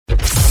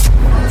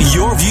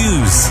Your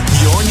views,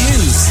 your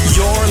news,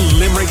 your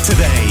Limerick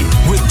Today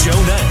with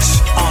Joe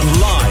Nash on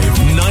Live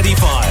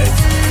 95.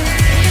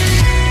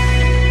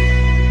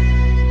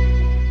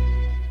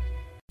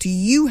 Do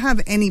you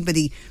have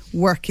anybody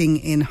working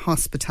in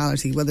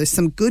hospitality? Well, there's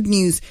some good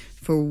news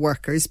for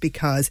workers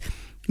because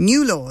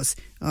new laws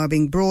are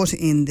being brought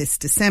in this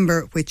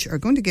December which are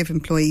going to give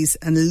employees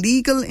a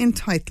legal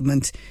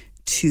entitlement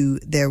to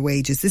their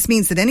wages. This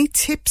means that any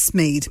tips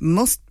made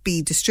must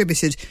be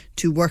distributed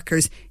to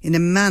workers in a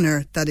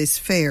manner that is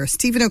fair.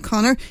 Stephen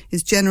O'Connor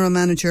is General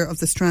Manager of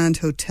the Strand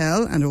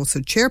Hotel and also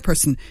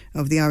Chairperson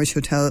of the Irish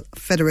Hotel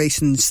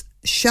Federation's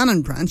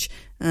Shannon branch,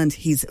 and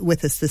he's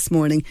with us this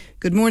morning.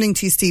 Good morning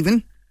to you,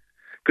 Stephen.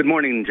 Good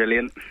morning,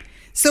 Gillian.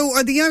 So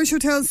are the Irish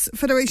Hotels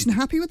Federation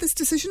happy with this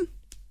decision?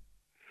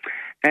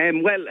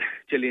 Well,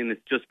 Gillian,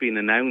 it's just been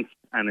announced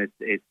and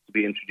it's to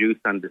be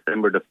introduced on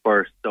December the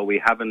 1st, so we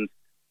haven't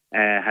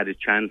had a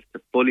chance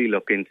to fully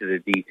look into the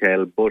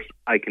detail, but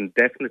I can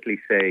definitely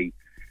say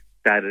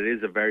that it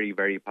is a very,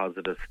 very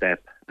positive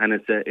step, and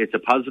it's a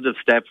positive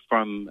step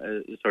from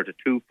sort of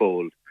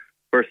twofold.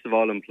 First of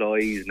all,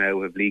 employees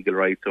now have legal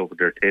rights over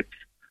their tips,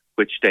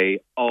 which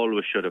they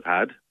always should have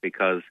had,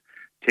 because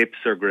tips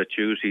or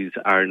gratuities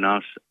are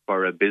not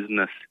for a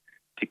business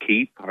to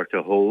keep or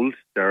to hold.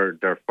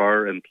 They're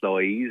for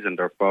employees and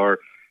they're for,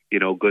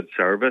 good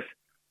service.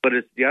 But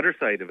it's the other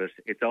side of it.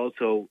 It's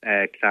also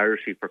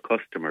clarity for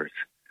customers.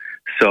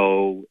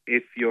 So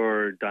if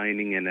you're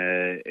dining in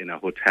a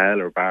hotel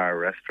or bar or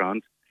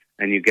restaurant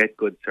and you get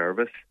good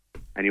service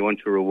and you want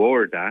to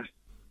reward that,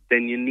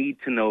 then you need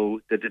to know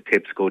that the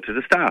tips go to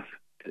the staff.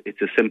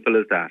 It's as simple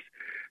as that.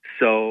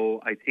 So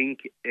I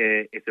think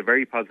it's a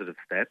very positive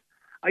step.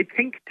 I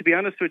think, to be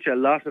honest with you, a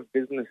lot of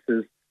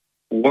businesses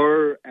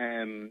were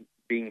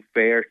being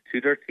fair to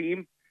their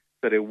team.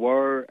 So they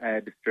were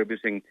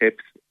distributing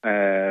tips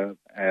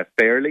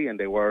fairly, and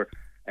they were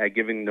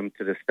giving them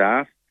to the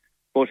staff.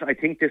 But I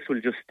think this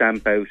will just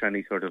stamp out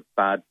any sort of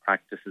bad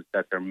practices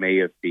that there may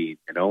have been,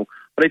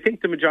 But I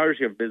think the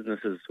majority of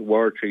businesses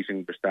were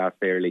treating their staff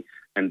fairly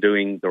and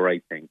doing the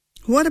right thing.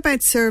 What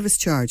about service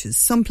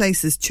charges? Some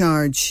places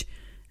charge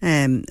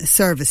a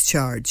service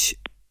charge.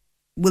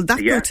 Will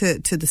that go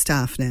to the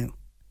staff now?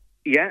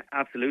 Yeah,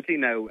 absolutely.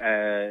 Now,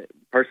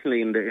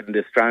 personally, in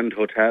the Strand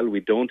Hotel, we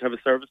don't have a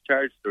service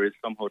charge. There is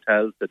some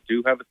hotels that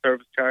do have a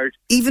service charge.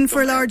 Even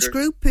for a large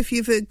group? If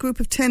you have a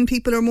group of 10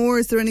 people or more,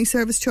 is there any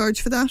service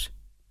charge for that?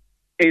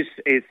 It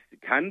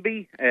can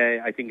be.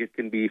 I think it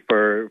can be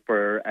for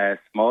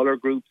smaller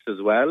groups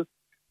as well.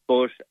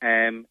 But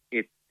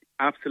it's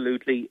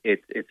absolutely,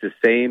 it's the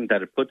same,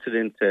 that it puts it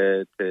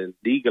into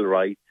legal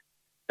rights,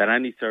 that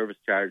any service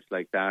charge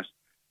like that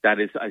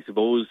is, I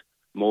suppose,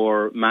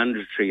 more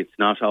mandatory. It's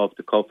not off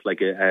the cuff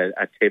like a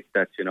tip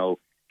that's,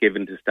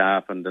 given to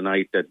staff on the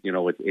night that,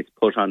 it's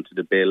put onto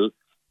the bill.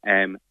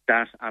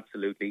 That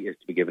absolutely is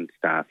to be given to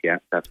staff, yeah.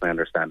 That's my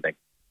understanding.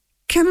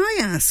 Can I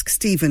ask,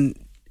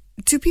 Stephen,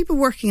 do people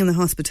working in the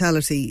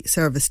hospitality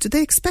service, do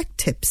they expect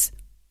tips?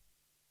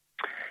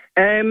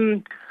 I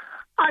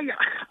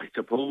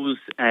suppose,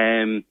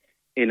 in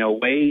a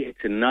way,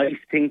 it's a nice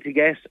thing to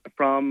get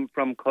from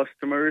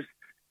customers.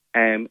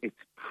 It's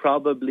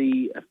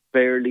probably a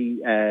fairly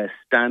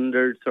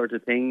standard sort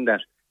of thing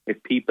that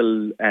if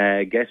people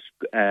get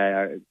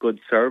good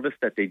service,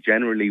 that they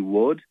generally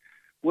would.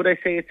 Would I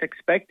say it's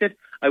expected?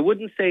 I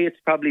wouldn't say it's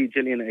probably,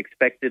 Gillian,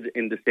 expected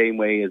in the same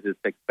way as it's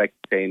expected,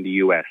 say, in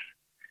the US,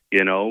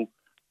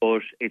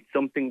 But it's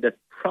something that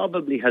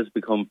probably has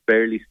become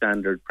fairly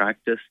standard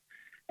practice,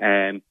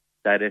 that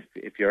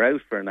if you're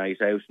out for a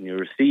night out and you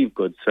receive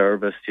good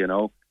service,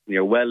 and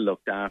you're well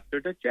looked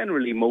after, that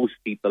generally most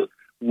people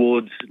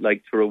would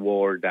like to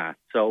reward that.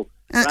 So,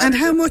 and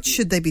how much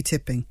should they be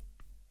tipping?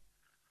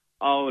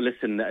 Oh,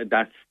 listen,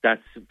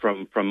 that's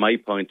from my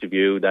point of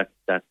view,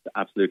 that's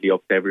absolutely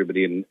up to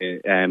everybody.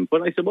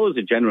 But I suppose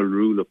a general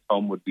rule of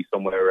thumb would be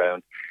somewhere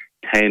around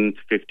 10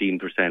 to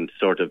 15%,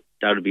 sort of.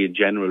 That would be a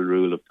general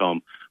rule of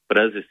thumb. But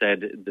as I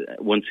said,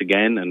 once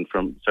again, and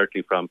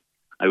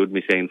I would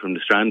be saying from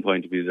the Strand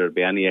point of view, there'd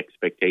be any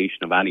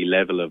expectation of any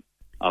level of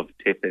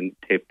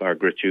tip or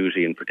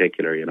gratuity in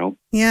particular,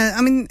 Yeah,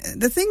 I mean,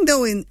 the thing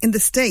though in the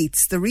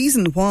States, the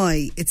reason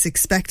why it's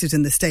expected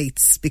in the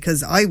States,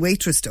 because I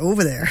waitressed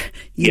over there,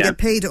 you get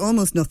paid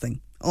almost nothing.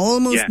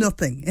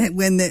 Nothing.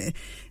 When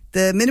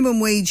the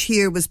minimum wage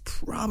here was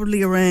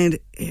probably around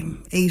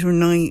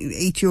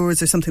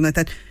 €8 or something like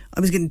that, I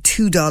was getting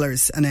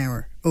 $2 an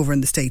hour over in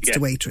the States to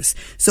waitress.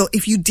 So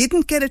if you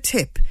didn't get a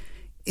tip,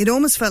 it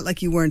almost felt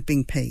like you weren't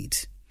being paid.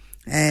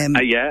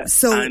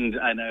 So and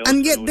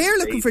yet they're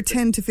looking for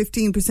 10 to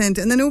 15%,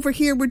 and then over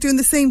here we're doing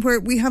the same, where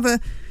we have a,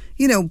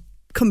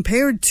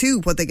 compared to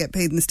what they get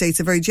paid in the States,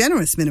 a very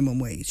generous minimum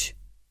wage.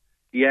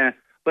 Yeah,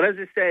 but as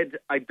I said,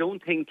 I don't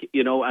think,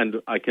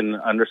 and I can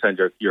understand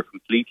you're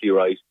completely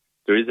right.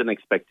 There is an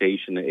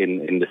expectation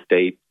in the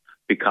States,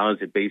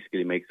 because it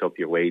basically makes up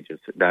your wages.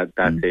 That's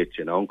it.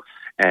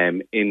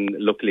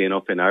 Luckily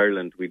enough, in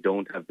Ireland, we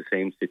don't have the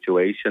same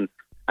situation,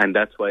 and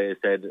that's why I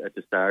said at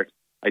the start,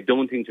 I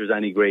don't think there's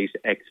any great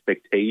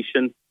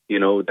expectation,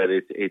 that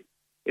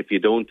if you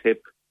don't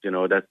tip,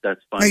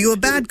 that's fine. Are you a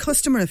bad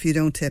customer if you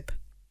don't tip?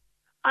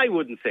 I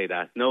wouldn't say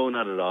that. No,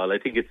 not at all. I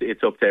think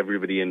it's up to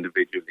everybody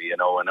individually,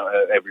 and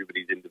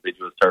everybody's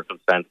individual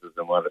circumstances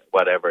and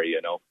whatever,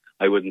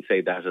 I wouldn't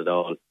say that at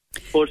all.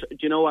 But do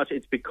you know what?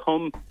 It's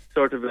become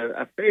sort of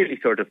a fairly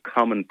sort of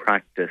common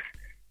practice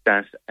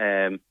that,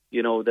 that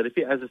if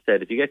you, as I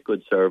said, if you get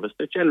good service,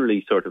 that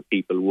generally sort of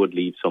people would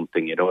leave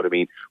something, you know what I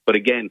mean? But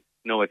again,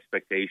 no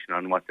expectation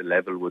on what the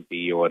level would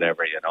be or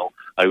whatever,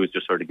 I was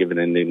just sort of giving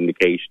an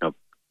indication of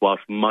what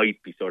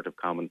might be sort of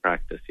common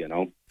practice,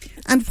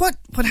 And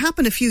what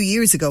happened a few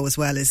years ago as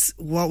well is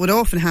what would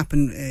often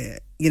happen,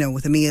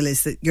 with a meal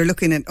is that you're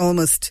looking at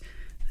almost,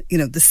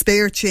 the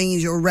spare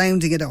change or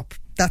rounding it up.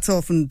 That's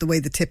often the way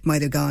the tip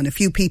might have gone. A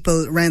few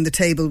people around the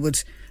table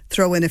would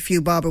throw in a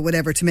few bob or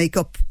whatever to make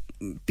up,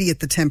 be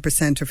it the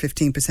 10% or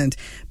 15%.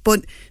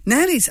 But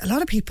nowadays, a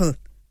lot of people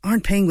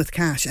aren't paying with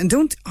cash. And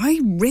I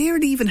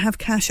rarely even have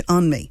cash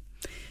on me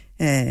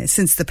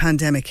since the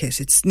pandemic hit.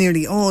 It's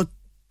nearly all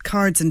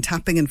cards and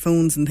tapping and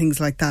phones and things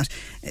like that.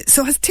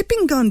 So has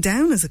tipping gone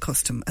down as a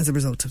custom as a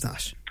result of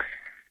that?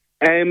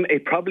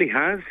 It probably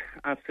has,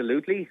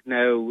 absolutely.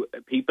 Now,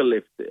 people,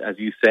 as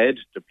you said,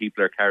 the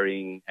people are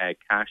carrying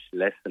cash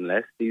less and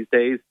less these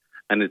days,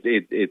 and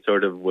it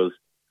sort of was,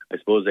 I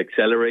suppose,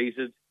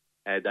 accelerated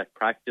that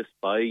practice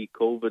by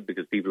COVID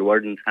because people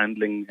weren't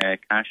handling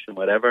cash and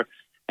whatever.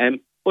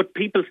 But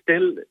people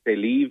still, they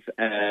leave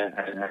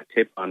a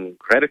tip on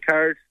credit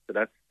cards, so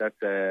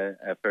that's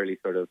a fairly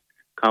sort of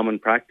common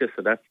practice,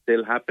 so that's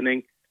still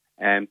happening.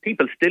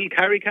 People still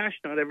carry cash.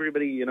 Not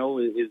everybody,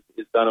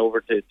 is gone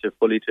over to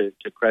fully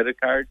to credit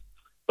cards.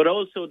 But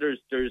also there's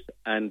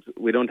and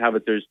we don't have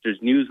it. There's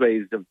new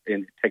ways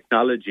in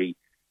technology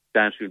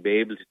that you'll be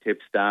able to tip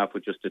staff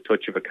with just a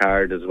touch of a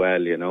card as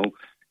well.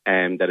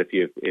 And that if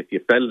you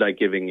felt like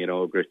giving,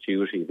 a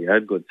gratuity, if you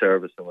had good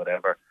service or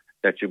whatever,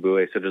 that you'd be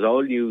away. So there's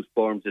all new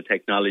forms of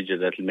technology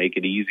that'll make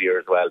it easier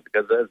as well.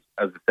 Because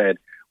as I said,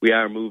 we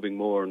are moving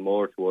more and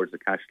more towards a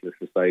cashless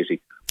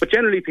society. But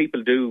generally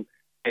people do.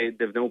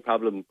 They've no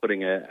problem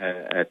putting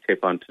a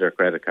tip onto their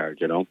credit card,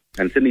 and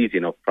it's an easy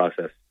enough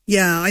process.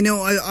 Yeah, I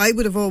know. I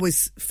would have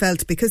always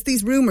felt, because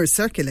these rumours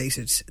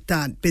circulated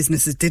that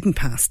businesses didn't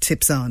pass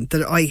tips on,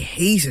 that I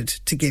hated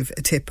to give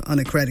a tip on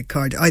a credit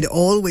card. I'd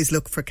always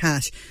look for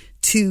cash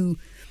to,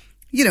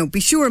 be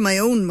sure in my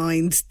own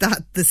mind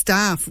that the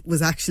staff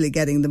was actually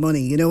getting the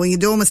money. And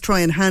you'd almost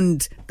try and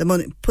hand the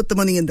money, put the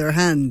money in their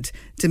hand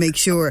to make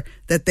sure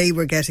that they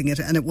were getting it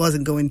and it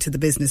wasn't going to the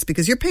business,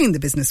 because you're paying the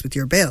business with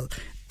your bill.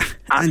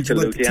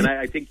 Absolutely, and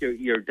I think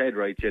you're dead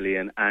right,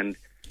 Gillian. And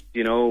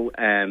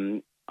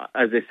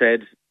as I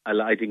said,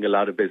 I think a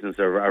lot of businesses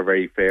are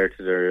very fair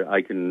to their.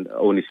 I can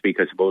only speak,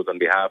 I suppose, on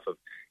behalf of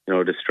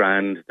the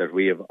Strand, that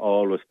we have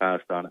always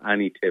passed on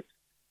any tips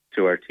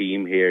to our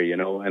team here.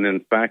 And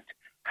in fact,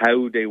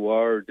 how they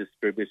were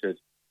distributed.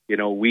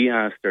 We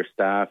asked our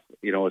staff,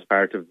 as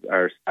part of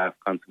our staff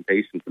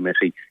consultation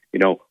committee,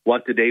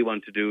 what do they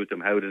want to do with them?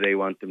 How do they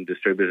want them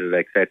distributed,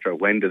 etc.?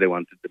 When do they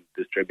want them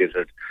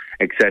distributed,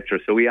 etc.?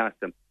 So we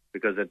asked them,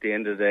 because at the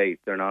end of the day,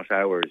 they're not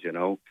ours,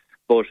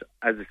 But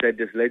as I said,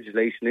 this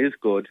legislation is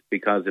good,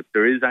 because if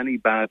there is any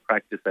bad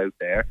practice out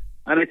there,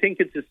 and I think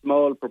it's a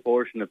small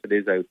proportion if it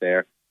is out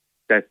there,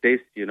 that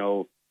this,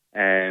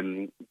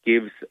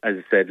 gives, as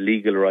I said,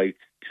 legal rights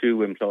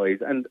to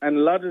employees. And a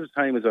lot of the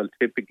time as well,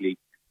 typically,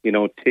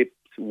 tips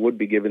would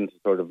be given to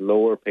sort of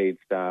lower paid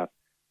staff.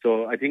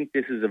 So I think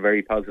this is a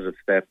very positive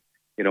step,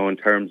 in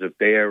terms of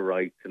their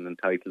rights and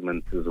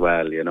entitlements as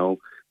well,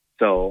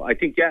 So I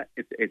think,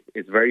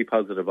 it's very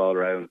positive all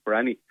around for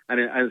any.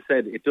 And as I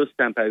said, it does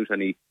stamp out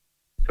any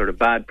sort of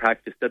bad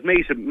practice that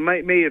may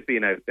have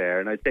been out there.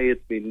 And I'd say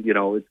it's been,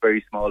 it's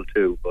very small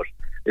too. But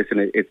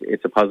listen,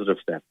 it's a positive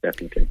step,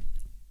 definitely.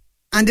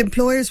 And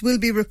employers will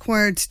be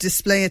required to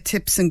display a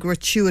tips and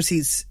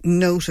gratuities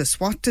notice.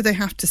 What do they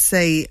have to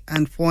say,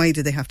 and why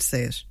do they have to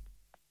say it?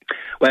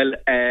 Well,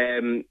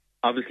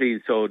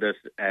 obviously, so that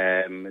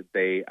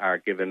they are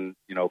given,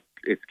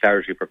 it's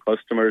clarity for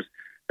customers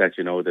that,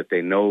 that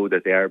they know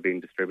that they are being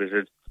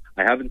distributed.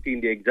 I haven't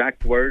seen the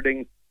exact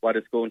wording, what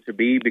it's going to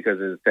be,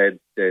 because as I said,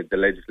 the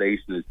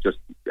legislation has just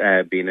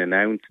been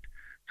announced.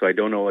 So I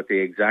don't know what the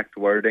exact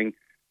wording,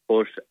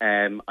 but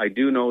I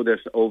do know that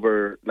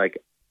over,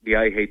 the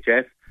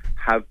IHF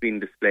have been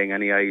displaying,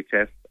 any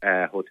IHF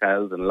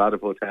hotels, and a lot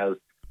of hotels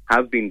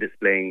have been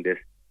displaying this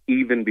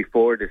even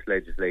before this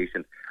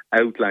legislation,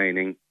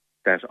 outlining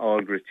that all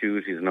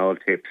gratuities and all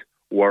tips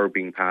were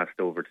being passed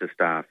over to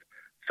staff.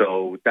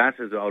 So that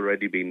has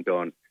already been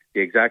done.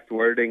 The exact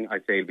wording,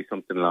 I'd say, will be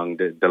something along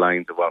the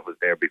lines of what was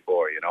there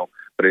before,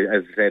 But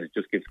as I said, it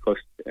just gives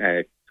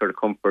sort of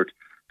comfort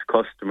to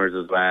customers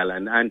as well,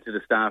 and to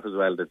the staff as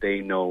well, that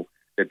they know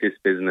that this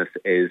business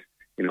is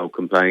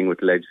complying with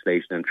the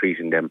legislation and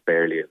treating them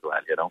fairly as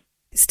well,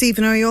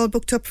 Stephen, are you all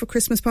booked up for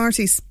Christmas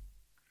parties?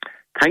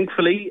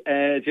 Thankfully,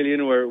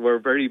 Gillian, we're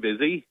very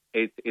busy.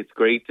 It's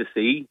great to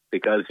see,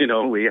 because,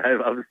 we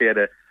have obviously had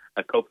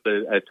a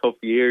couple of tough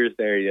years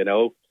there,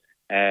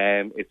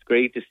 It's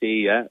great to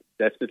see,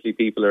 definitely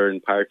people are in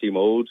party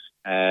mode.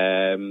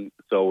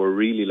 So we're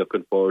really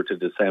looking forward to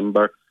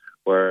December.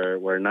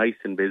 We're nice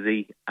and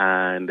busy,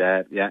 and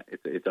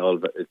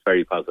it's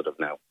very positive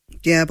now.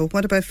 Yeah, but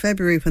what about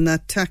February when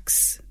that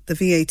tax, the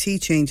VAT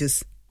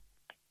changes?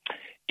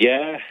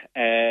 Yeah,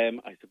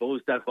 I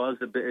suppose that was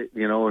a bit, it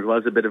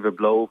was a bit of a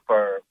blow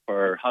for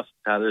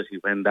hospitality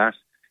when that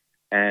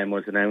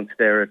was announced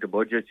there at the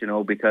budget,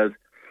 because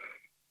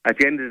at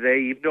the end of the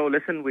day, even though,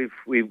 listen,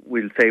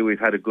 we'll say we've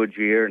had a good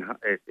year, and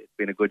it's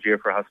been a good year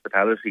for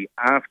hospitality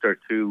after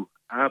 2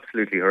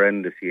 absolutely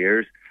horrendous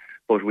years,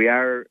 but we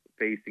are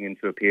facing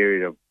into a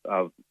period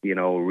of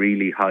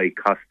really high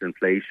cost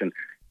inflation.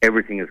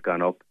 Everything has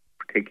gone up,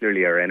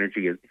 particularly our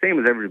energy. Is the same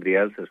as everybody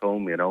else at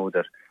home,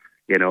 that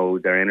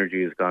their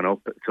energy has gone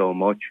up so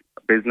much.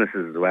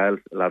 Businesses as well,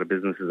 a lot of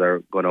businesses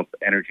are going up.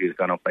 Energy has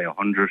gone up by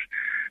 100%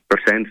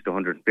 to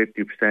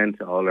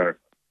 150%. All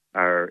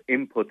our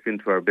inputs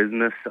into our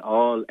business,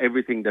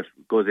 everything that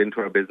goes into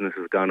our business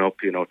has gone up,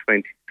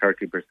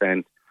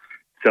 20-30%.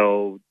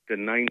 So the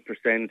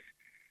 9%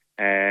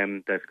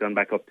 that's gone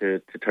back up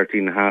to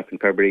 13.5 in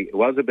February, it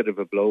was a bit of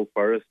a blow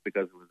for us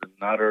because it was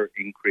another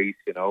increase,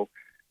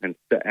 and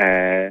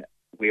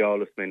we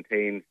always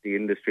maintained the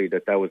industry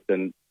that was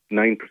the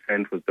 9%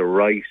 was the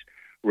right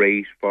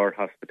rate for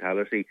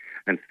hospitality,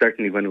 and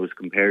certainly when it was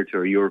compared to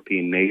our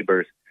European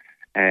neighbours,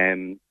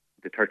 the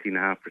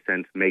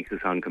 13.5% makes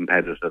us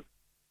uncompetitive.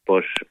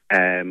 But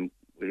I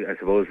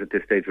suppose at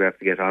this stage we have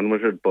to get on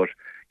with it. But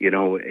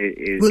will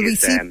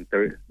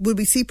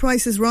we see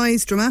prices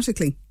rise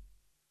dramatically?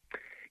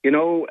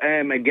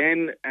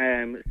 Again,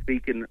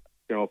 speaking,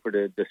 for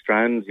the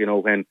strands,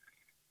 when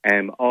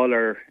all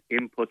our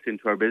inputs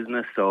into our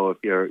business, so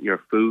if your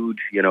food,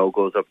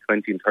 goes up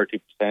 20 and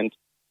 30%,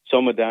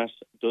 some of that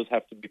does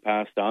have to be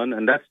passed on,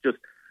 and that's just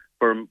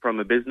from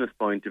a business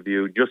point of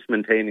view, just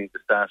maintaining the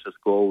status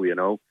quo,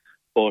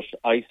 But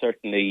I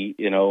certainly,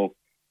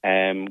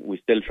 we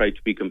still try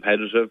to be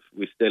competitive.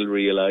 We still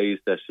realise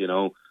that,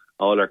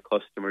 all our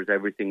customers,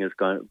 everything is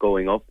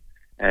going up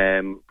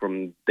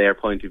from their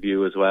point of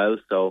view as well.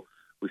 So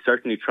we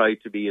certainly try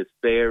to be as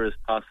fair as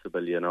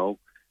possible,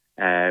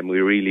 we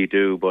really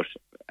do. But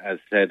as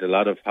I said, a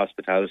lot of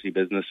hospitality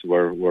business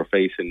we're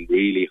facing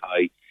really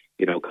high,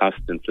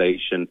 cost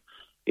inflation,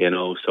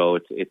 so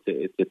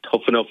it's a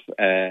tough enough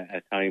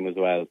time as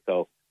well.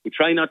 So we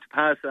try not to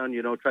pass on,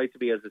 try to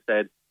be, as I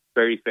said,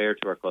 very fair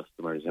to our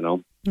customers,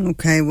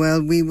 Okay, well,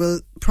 we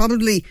will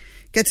probably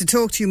get to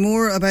talk to you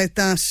more about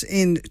that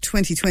in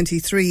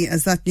 2023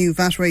 as that new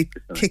VAT rate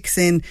kicks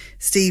in,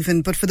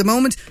 Stephen. But for the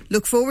moment,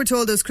 look forward to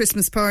all those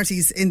Christmas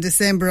parties in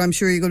December. I'm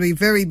sure you're going to be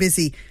very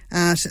busy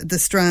at the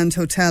Strand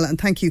Hotel. And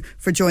thank you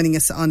for joining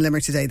us on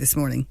Limerick Today this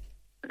morning.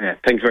 Yeah,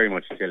 thanks very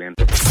much, Gillian.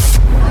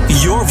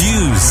 Your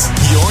views,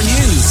 your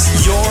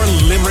news, your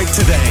Limerick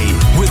Today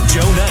with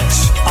Joe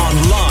Nash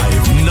on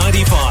Live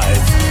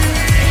 95.